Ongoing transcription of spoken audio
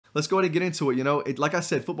let's go ahead and get into it. Like I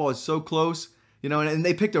said, football is so close, and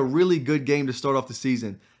they picked a really good game to start off the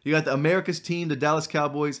season. You got the America's team, the Dallas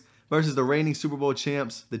Cowboys, versus the reigning Super Bowl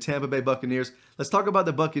champs, the Tampa Bay Buccaneers. Let's talk about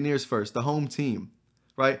the Buccaneers first, the home team,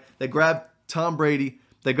 right? They grab Tom Brady,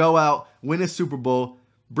 they go out, win a Super Bowl,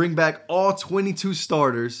 bring back all 22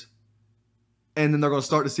 starters, and then they're going to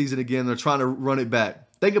start the season again. They're trying to run it back.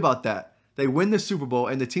 Think about that. They win the Super Bowl,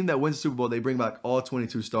 and the team that wins the Super Bowl, they bring back all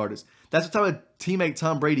 22 starters. That's what type of teammate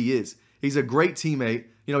Tom Brady is. He's a great teammate.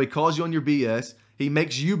 He calls you on your BS. He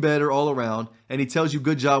makes you better all around, and he tells you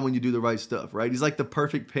good job when you do the right stuff, right? He's like the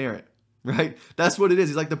perfect parent, right? That's what it is.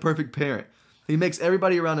 He's like the perfect parent. He makes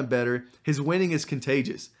everybody around him better. His winning is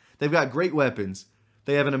contagious. They've got great weapons.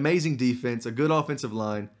 They have an amazing defense, a good offensive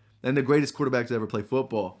line, and the greatest quarterback to ever play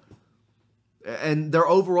football. And they're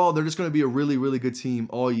just going to be a really, really good team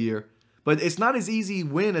all year. But it's not as easy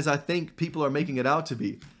win as I think people are making it out to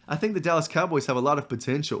be. I think the Dallas Cowboys have a lot of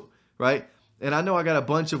potential, right? And I know I got a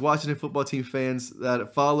bunch of Washington football team fans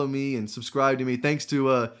that follow me and subscribe to me. Thanks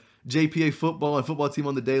to JPA Football and Football Team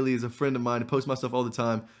on the Daily is a friend of mine who posts my stuff all the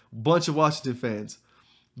time. Bunch of Washington fans.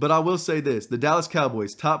 But I will say this. The Dallas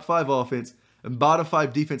Cowboys, top 5 offense and bottom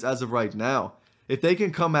 5 defense as of right now. If they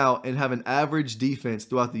can come out and have an average defense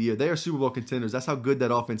throughout the year, they are Super Bowl contenders. That's how good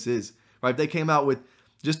that offense is, right? If they came out with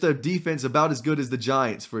just a defense about as good as the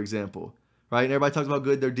Giants, for example, right? And everybody talks about how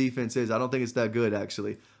good their defense is. I don't think it's that good,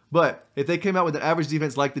 actually. But if they came out with an average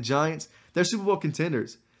defense like the Giants, they're Super Bowl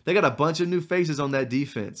contenders. They got a bunch of new faces on that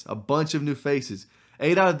defense. A bunch of new faces.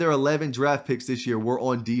 8 out of their 11 draft picks this year were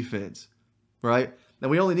on defense, right?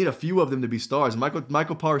 And we only need a few of them to be stars.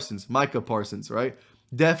 Micah Parsons, right?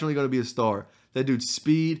 Definitely going to be a star. That dude's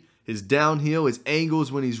speed, his downhill, his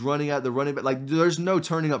angles when he's running out the running back. Like, there's no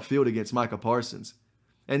turning up field against Micah Parsons.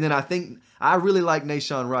 And then I really like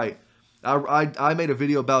Nahshon Wright. I made a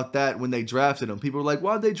video about that when they drafted him. People were like,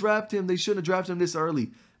 why'd they draft him? They shouldn't have drafted him this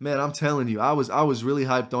early. Man, I'm telling you, I was really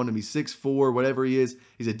hyped on him. He's 6'4", whatever he is.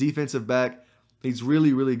 He's a defensive back. He's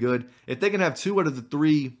really, really good. If they can have 2 out of the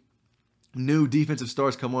 3 new defensive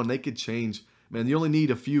stars come on, they could change. Man, you only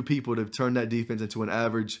need a few people to turn that defense into an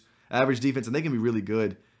average defense, and they can be really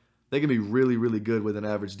good. They can be really, really good with an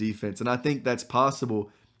average defense, and I think that's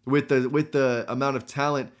possible with the amount of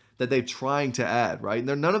talent that they're trying to add, right?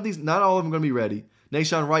 And not all of them going to be ready.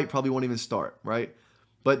 Nahshon Wright probably won't even start, right?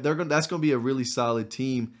 But that's going to be a really solid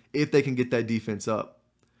team if they can get that defense up.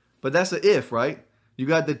 But that's an if, right? You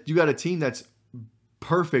got a team that's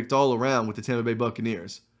perfect all around with the Tampa Bay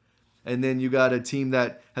Buccaneers. And then you got a team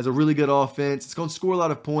that has a really good offense. It's going to score a lot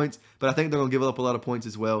of points, but I think they're going to give up a lot of points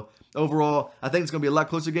as well. Overall, I think it's going to be a lot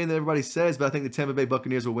closer game than everybody says, but I think the Tampa Bay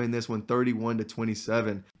Buccaneers will win this one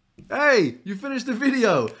 31-27. Hey, you finished the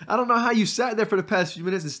video. I don't know how you sat there for the past few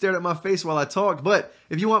minutes and stared at my face while I talked, but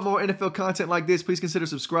if you want more NFL content like this, please consider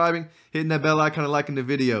subscribing, hitting that bell icon, and liking the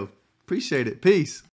video. Appreciate it. Peace.